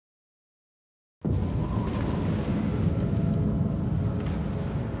If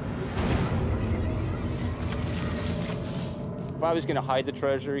I was going to hide the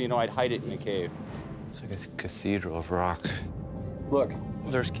treasure, you know, I'd hide it in a cave. It's like a cathedral of rock. Look,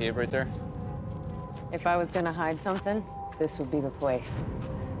 There's a cave right there. If I was gonna hide something, this would be the place.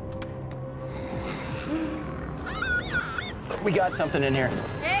 we got something in here.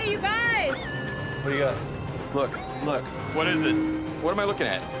 Hey, you guys! What do you got? Look, look. What is it? What am I looking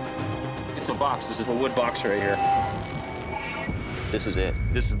at? It's a box. This is a wood box right here. This is it.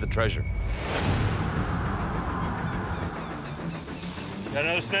 This is the treasure. Got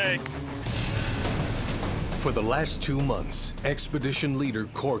another snake. For the last 2 months, expedition leader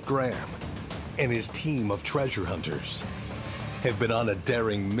Court Graham and his team of treasure hunters have been on a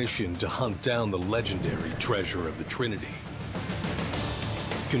daring mission to hunt down the legendary treasure of the Trinity.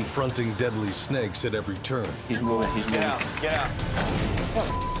 Confronting deadly snakes at every turn, He's moving. He's moving. Get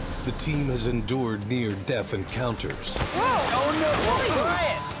out. the team has endured near-death encounters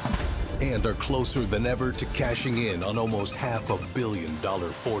and are closer than ever to cashing in on almost $500 million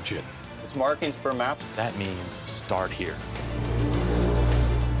fortune. It's markings for a map. That means start here.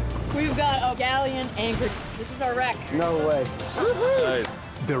 We've got a galleon anchored. This is our wreck. No way.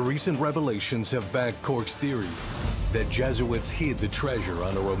 Their recent revelations have backed Cork's theory that Jesuits hid the treasure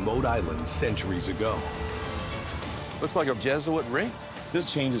on a remote island centuries ago. Looks like a Jesuit ring.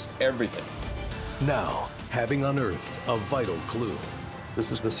 This changes everything. Now, having unearthed a vital clue, This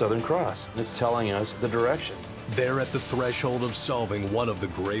is the Southern Cross. It's telling us the direction. they're at the threshold of solving one of the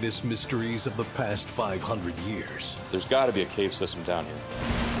greatest mysteries of the past 500 years. There's got to be a cave system down here.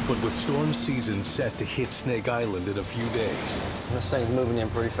 But with storm season set to hit Snake Island in a few days, This thing's moving in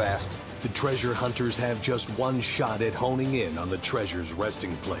pretty fast. the treasure hunters have just one shot at honing in on the treasure's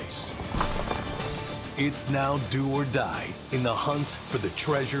resting place. It's now do or die in the hunt for the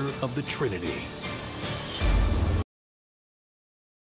treasure of the Trinity.